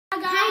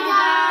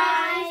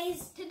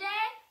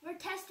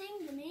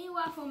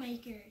waffle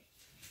maker.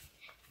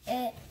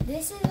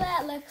 This is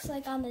what it looks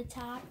like on the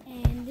top,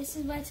 and this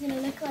is what it's going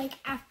to look like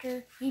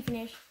after we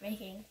finish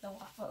making the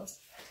waffles.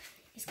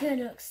 It's going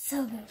to look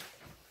so good.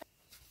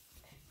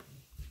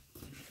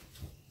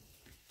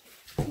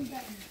 I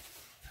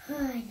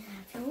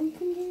have to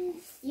open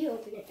this. You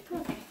open it.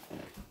 Okay.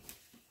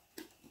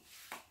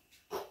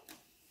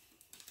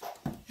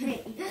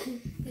 Hey,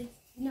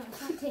 no,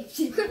 it's not taped.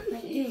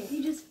 Like this.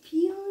 You just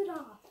peel it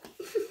off.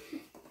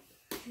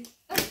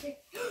 Okay.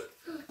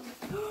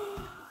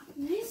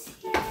 This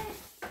guy.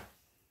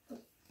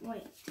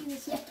 Wait, do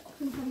this. Yeah,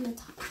 open from the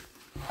top.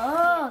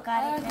 Oh,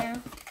 got it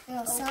now.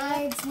 Little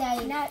sides.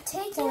 Now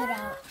Take pull it it out.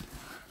 out.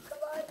 Come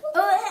on, pull it out.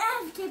 Oh, it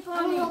has tip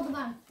on it. Hold the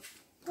bottom.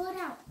 Pull it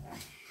out.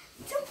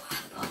 It's a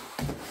waffle.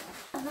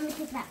 Let me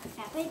take that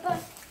paper.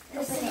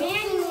 Open The it.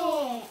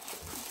 manual.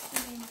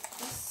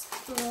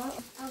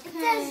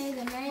 Okay,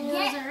 the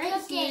manuals are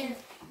right here.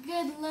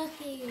 Good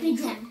looking. Good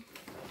job.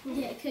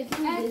 Yeah, cooking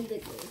good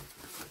looking.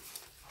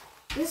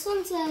 This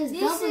one says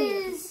This W.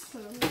 is.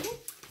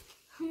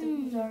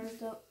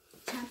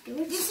 Chapter.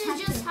 This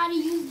is just how to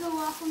use the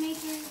waffle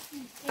maker.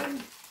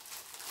 And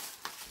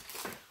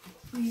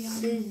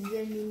This is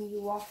the mini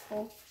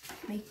waffle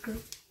maker.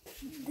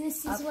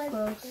 this Up is what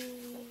close.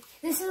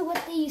 this is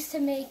what they used to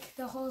make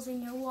the holes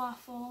in your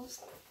waffles.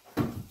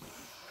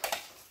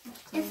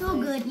 It's so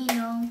good, you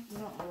know.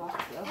 Not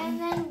waffle. And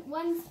then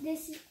once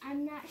this,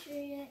 I'm not sure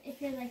yet if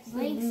it like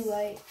blue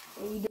lights.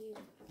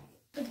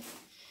 light.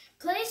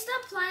 Place the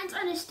appliance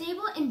on a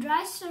stable and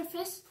dry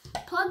surface.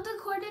 Plug the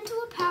cord into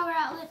a power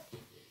outlet.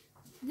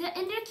 The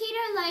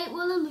indicator light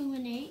will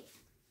illuminate.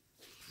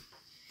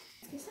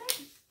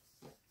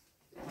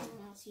 I'm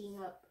not seeing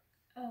up.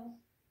 Oh.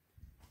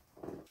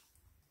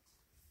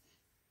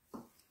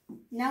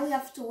 Now we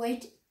have to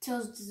wait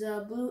till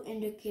the blue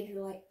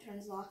indicator light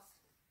turns off.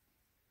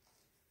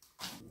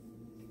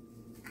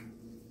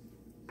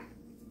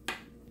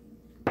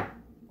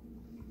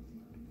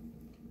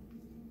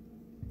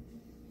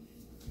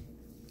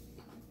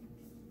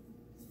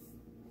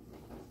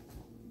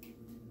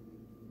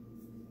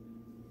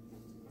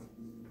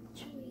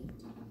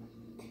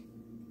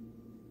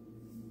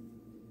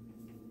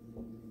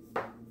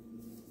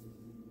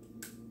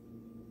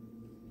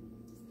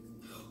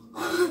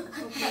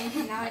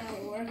 Okay, now I know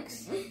it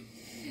works.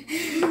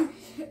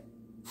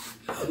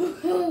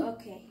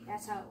 Okay,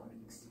 that's how it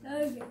works.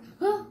 Okay.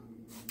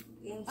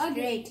 Getting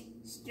Okay.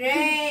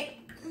 straight.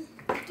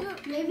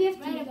 Maybe if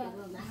Right you about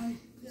go down.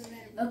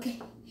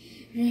 Okay.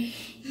 Ready.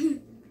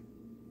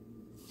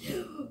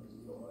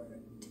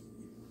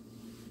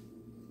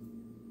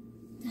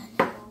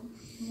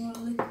 More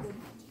liquid.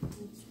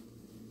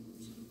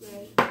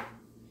 Spray.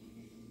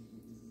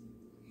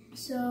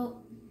 So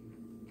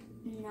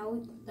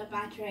now the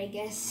batter, I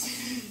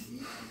guess.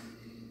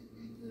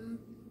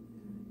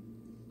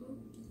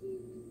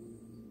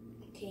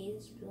 Okay,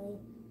 it's blue.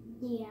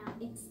 Yeah,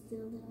 it's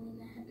still doing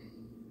that.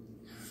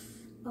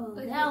 Oh,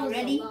 That was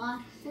ready? a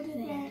lot.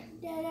 There.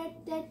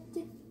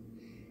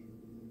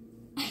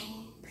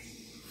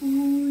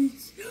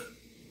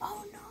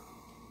 Oh no!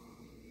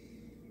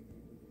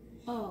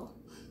 Oh.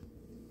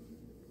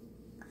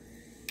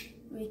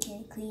 We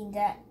can clean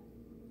that.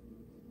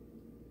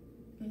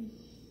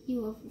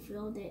 You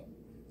overfilled it.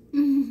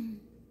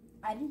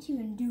 I didn't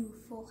even do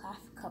a full half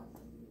cup.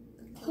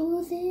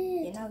 Close it.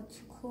 You know,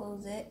 to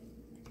close it.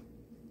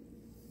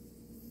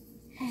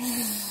 Oh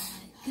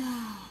my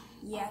god.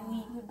 Yeah, we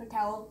need paper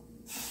towel.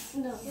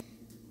 No.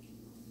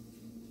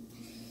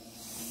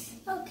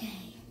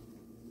 Okay.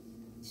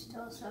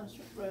 Still some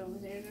spray over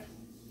there.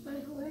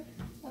 Where?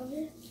 Over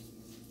there?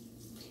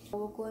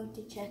 We're going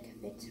to check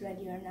if it's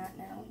ready or not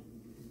now.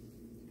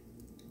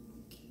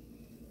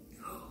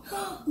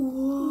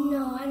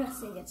 No, I don't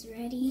think it's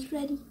ready. It's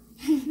ready.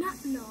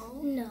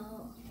 No.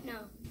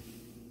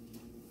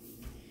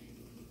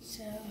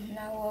 So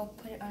now we'll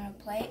put it on a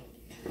plate.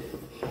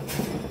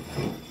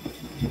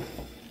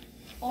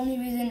 Only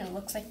reason it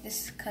looks like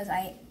this is because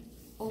I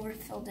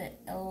overfilled it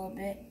a little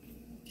bit.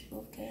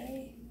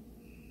 Okay.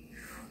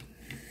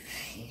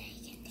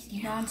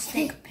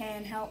 Non-stick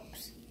pan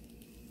helps.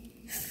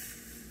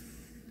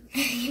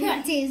 You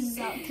got to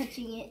stop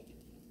touching it.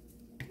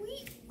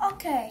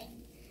 Okay.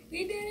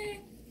 We did it.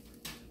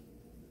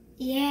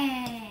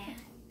 Yeah.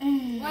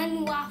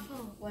 One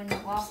waffle. One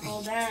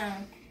waffle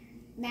down.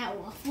 That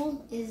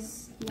waffle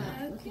is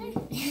not Okay.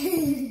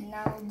 looking.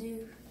 Now we'll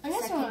do And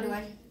this second one.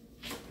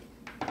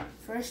 one.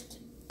 First,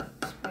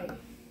 spray.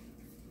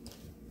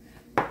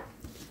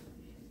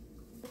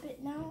 Flip it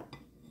now.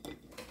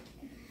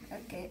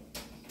 Okay.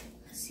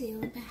 Let's see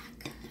the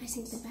back. I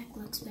think the back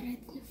looks better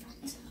than the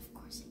front, so of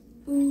course.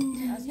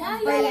 Now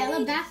But yeah,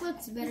 the back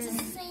looks better It's than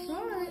a the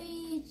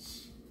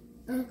sandwich.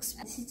 looks.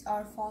 This is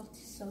our fault,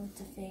 so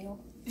it's a fail.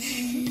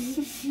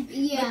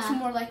 Yeah. Looks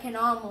more like an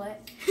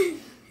omelet.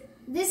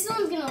 This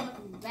one's gonna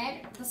look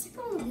better. The second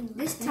one's gonna look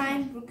This better.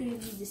 time, we're gonna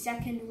do the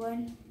second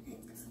one.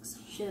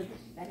 Should have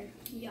been better.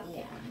 Yeah.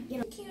 You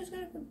know, Kiya's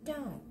gonna go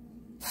down.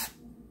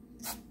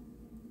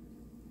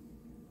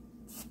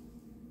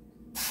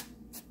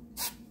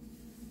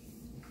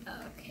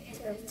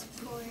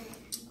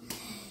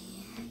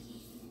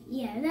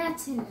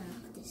 that's enough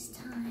this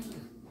time.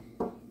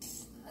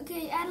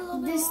 Okay, add a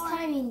little bit This more.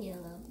 time you need a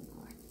little bit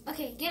more.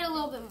 Okay, get a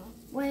little bit more.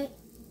 Wait,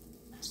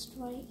 just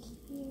right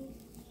here.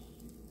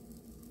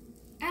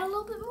 Add a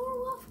little bit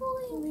more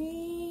waffle.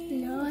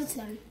 No, it's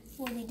done.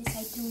 Before they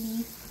decide to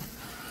leave.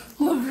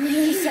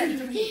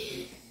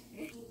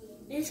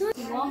 This one,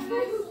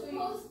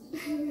 waffle.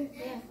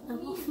 Yeah, the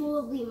waffle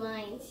will be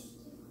mine.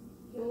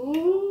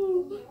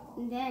 Ooh.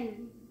 And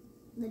then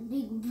the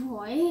big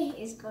boy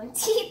is going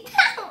to eat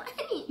that one.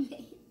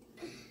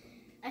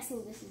 I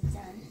think this is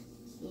done.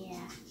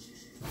 Yeah.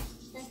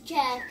 Let's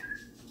check.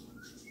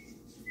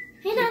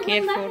 Hey, now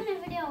going back in the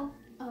video.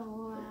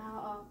 Oh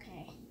wow.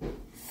 Okay.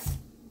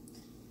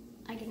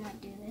 I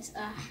cannot do this.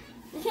 I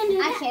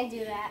can't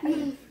do that.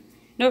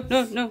 No,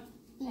 no, no.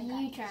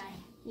 You try.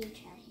 You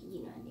try. You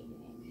know how to do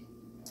it.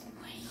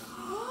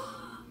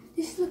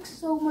 This looks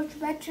so much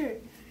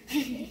better.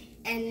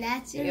 And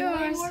that's There's yours.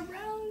 way more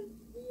brown.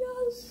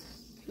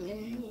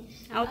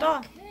 Yes. Out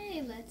on.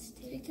 Okay, let's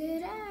take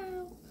it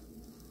out.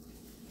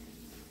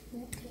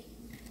 Okay.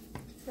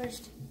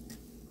 First,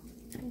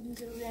 do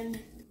the rim.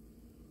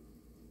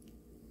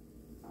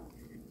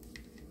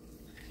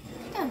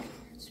 Done.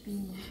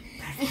 Speed.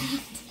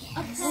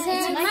 Okay, it's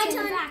my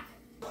turn. Back.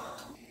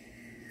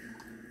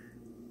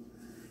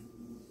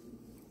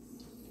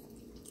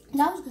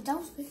 That was good. That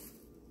was good.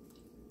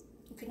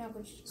 Okay, now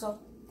go just go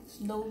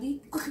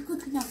slowly. Quick,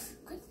 quick, now.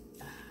 Quick.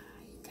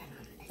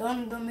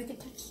 Don't make it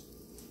touch.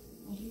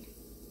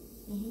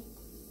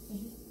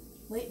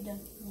 Wait, done.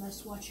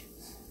 Let's watch.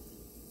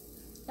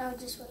 Now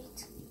just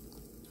wait.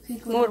 Okay,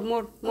 go More, now.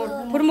 more,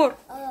 more. Put more.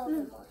 A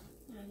little bit more.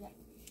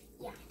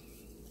 Yeah.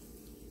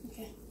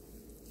 Okay.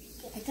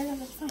 I thought that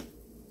was fine.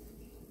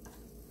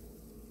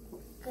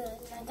 Good.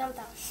 Now dump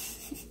down.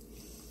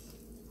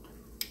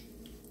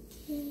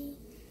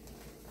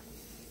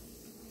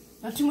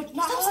 Not too much.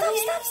 No.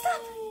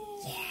 Stop.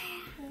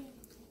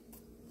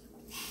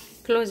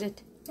 Close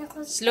it. Now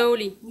close.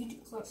 Slowly. You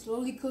need to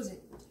slowly close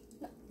it.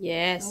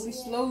 Yes.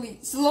 Slowly.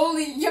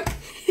 Yep.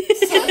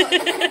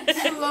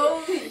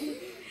 Slowly.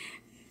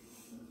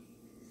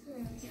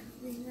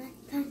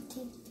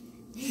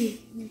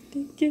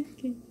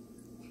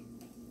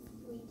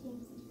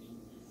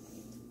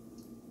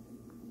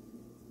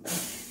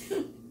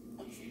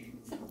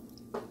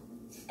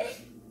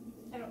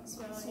 I don't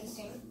smell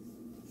anything.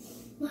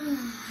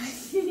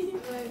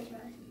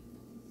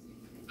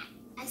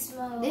 I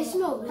smell. They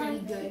smell really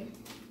good.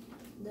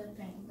 The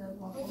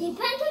waffle. The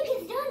pancake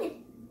is done.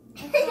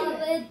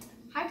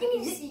 How can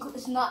you see?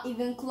 It's not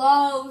even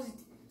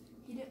closed.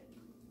 You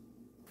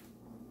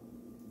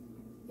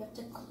have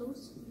to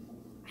close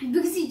it.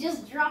 Because he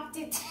just dropped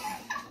it.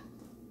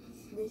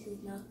 This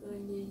is not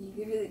going to be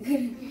really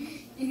good.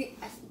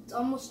 It's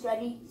almost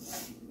ready.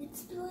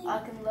 It's doing. I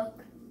can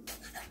look.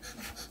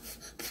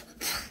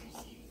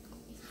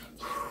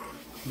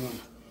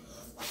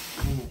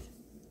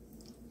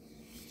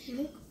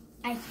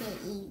 I can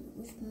eat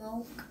with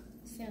milk.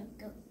 So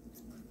good.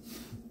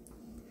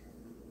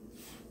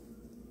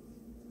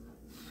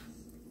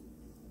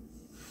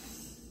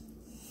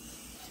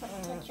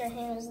 Touch your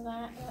hands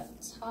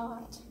that's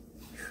hot.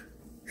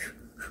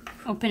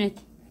 Open it.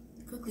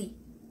 Quickly.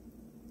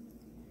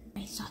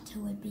 I thought it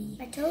would be.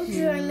 I told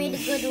you I made a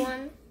good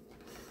one.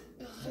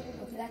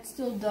 Okay, that's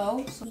still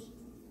dough. So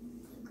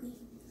quickly.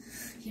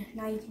 Here,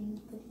 now you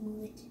can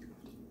move it.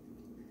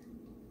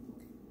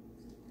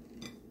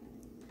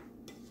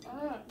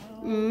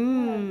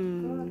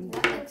 Mmm.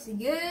 That looks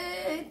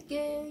good.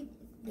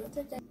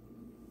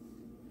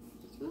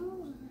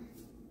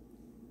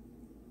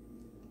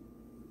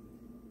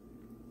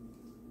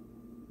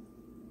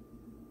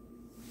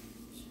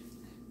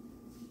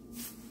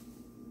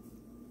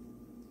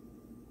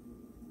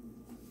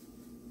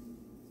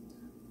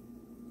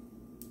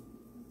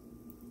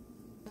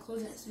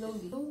 Close it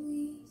slowly.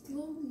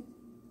 Slowly.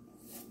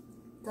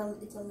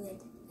 It's a lid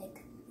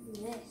like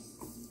this.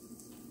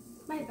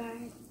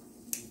 Bye-bye.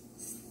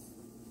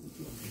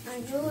 I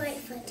will wait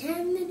for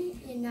 10 minutes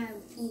and I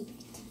will eat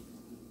it.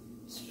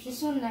 So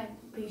this one I'm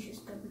pretty sure is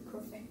gonna be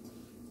perfect.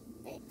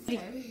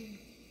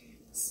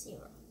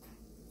 Syrup.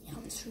 Now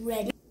it's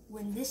ready.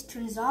 When this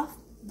turns off,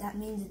 that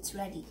means it's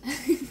ready.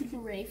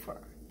 Ready for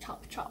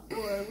chop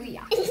or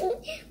react.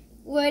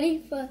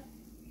 Ready for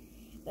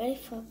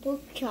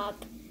pork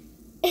chop.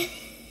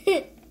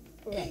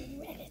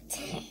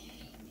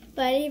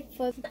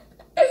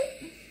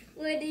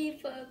 Ready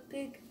for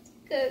pig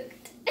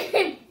cooked.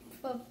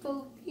 For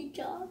poopy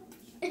chop.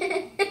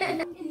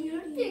 And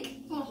you're a pig.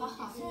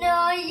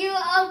 No, you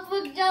are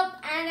pork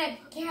chop and a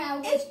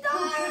cow. It's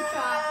pork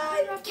chop.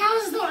 done.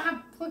 Cows don't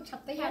have pork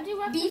chop. They have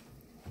beef.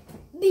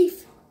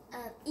 Beef.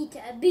 Eat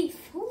a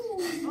beef.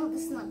 Oh,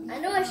 this is not beef. I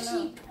know a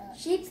sheep.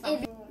 Sheep is.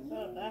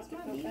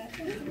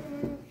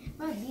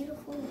 My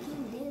beautiful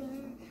king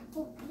dinner.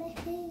 Oh,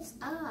 please.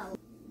 Oh.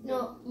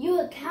 No,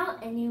 you're a cow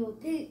and you're a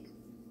pig.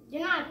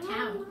 You're not a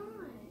cow.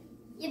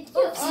 I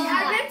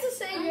meant to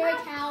say you're a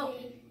cow.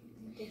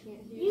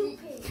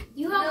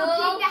 You have a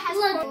pig that has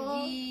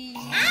blood.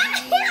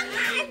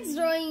 It's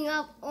throwing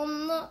up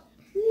on the.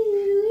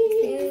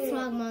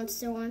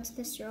 monster wants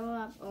to throw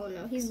up. Oh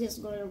no, he's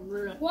just going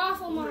to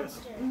Waffle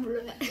monster.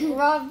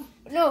 Rob,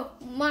 no,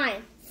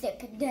 mine.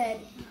 Thick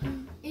dead.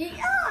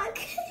 Yuck!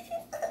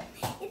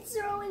 It's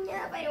throwing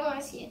up. I don't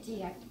want to see it.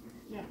 Yuck.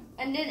 No.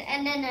 And then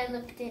I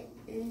looked at.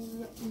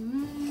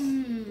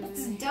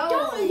 It's dough.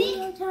 Don't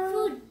lick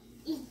food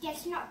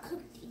that's not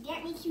cooked.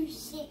 That makes you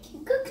sick.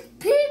 Cooked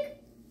pig.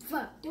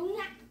 Fuck. Do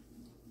not.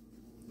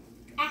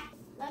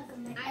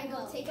 I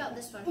go take out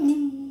this one.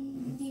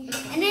 And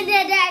then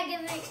Dad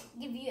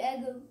give you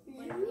Eggo.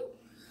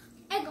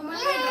 Eggo, my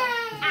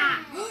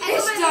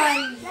It's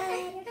done.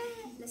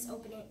 Let's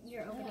open it.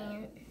 You're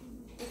opening it.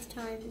 It's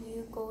time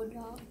you go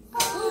down.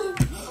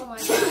 Oh my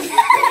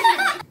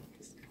god.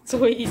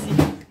 So easy.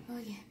 Oh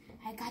yeah,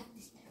 I got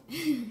this.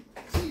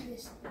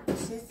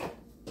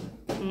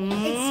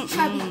 It's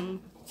chubby.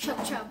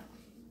 Chub.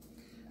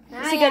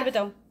 Sigal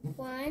bitaw.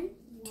 1,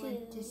 You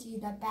want to see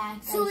the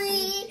back?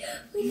 3.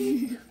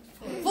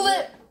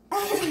 Flip.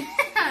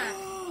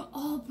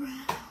 Oh, bro.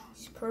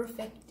 It's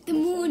perfect. The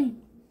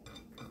moon.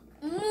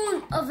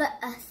 Moon of the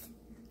earth.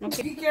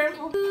 Okay. Be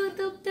careful.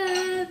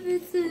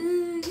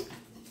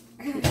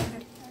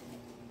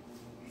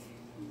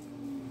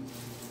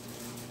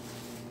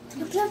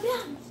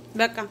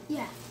 Baka.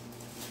 Yeah.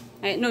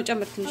 Ay, no,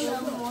 chamber A finish.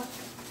 little bit more.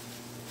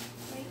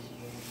 Right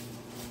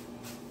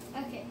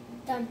here. Okay,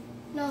 done.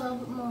 No, a little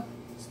bit more.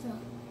 Still.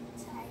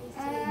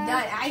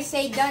 Done. I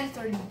say done, it's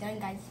already done,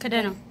 guys.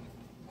 Kada no.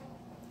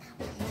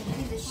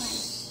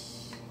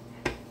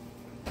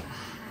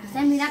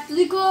 Send me that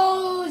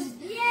glucose.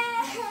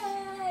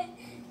 Yay!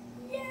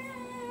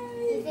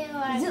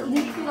 Yay! Is it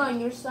leaking on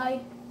your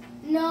side?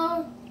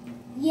 No.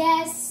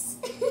 Yes.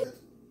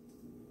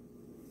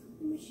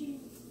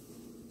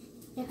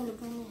 You're gonna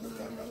bring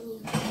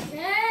it.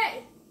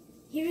 Hey!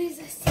 Here is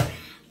a syrup.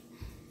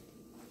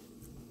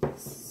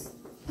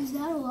 Is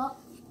that a lot?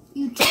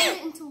 You turn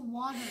it into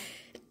water.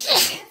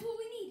 That's what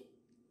we need.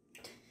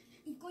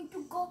 It's going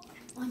to go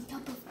on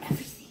top of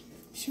everything.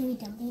 Should we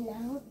dump it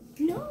now?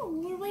 No,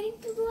 we're waiting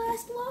till the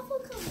last waffle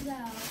comes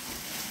out.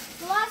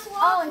 The last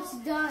waffle Oh, it's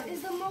done.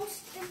 is the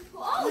most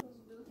important.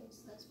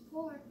 Let's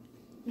pour.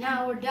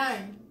 Now we're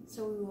done.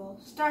 So we will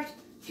start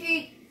to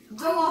eat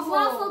the Waffle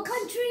waffles.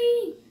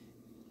 country.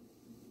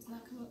 It's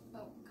not coming.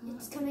 Oh, come on.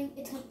 It's coming.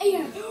 It's coming.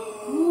 Yeah.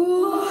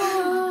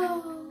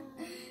 Waffle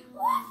country.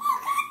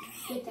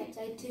 Get that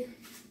side too.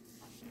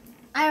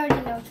 I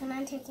already know which one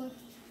I'm taking.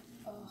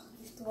 Oh,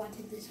 I still want to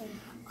take this one.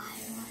 I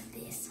want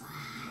this one.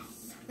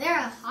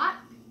 They're hot,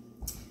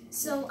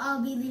 so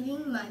I'll be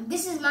leaving mine.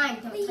 This is mine.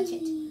 Don't touch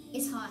it.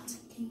 It's hot.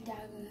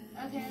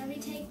 Okay, let me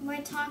take my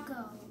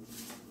taco.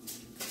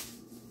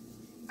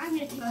 I'm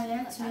gonna take Oh,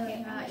 that's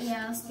really hot.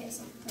 Yeah, let's get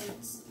some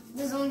plates.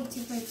 There's only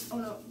 2 plates. Oh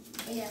no.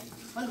 Yeah,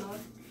 one more.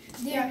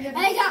 There,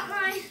 I got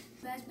mine.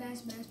 Best.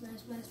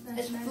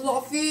 It's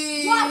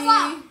fluffy.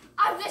 Waffle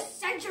of the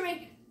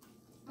century.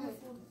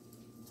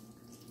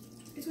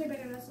 It's way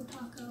better than the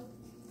taco.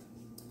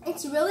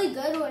 It's really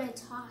good when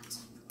it's hot.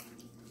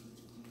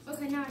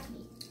 Okay, now I can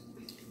eat.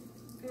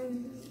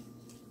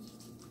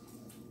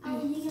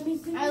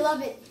 I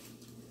love it.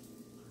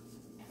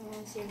 I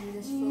want to save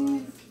this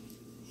for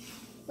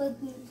Look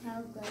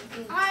how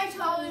good. I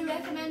totally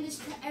recommend this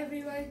to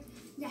everyone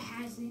that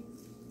has it.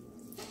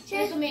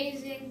 It's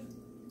amazing.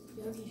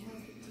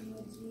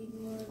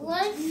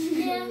 What?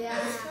 Yeah.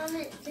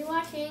 Comment. You're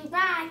watching.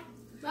 Bye.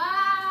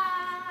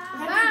 Bye.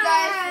 Thank you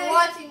guys for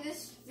watching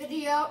this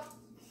video.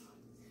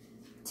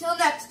 Till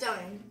next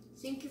time.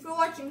 Thank you for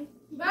watching.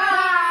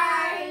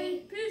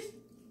 Bye. Peace.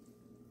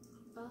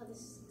 Oh, this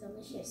is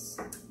delicious.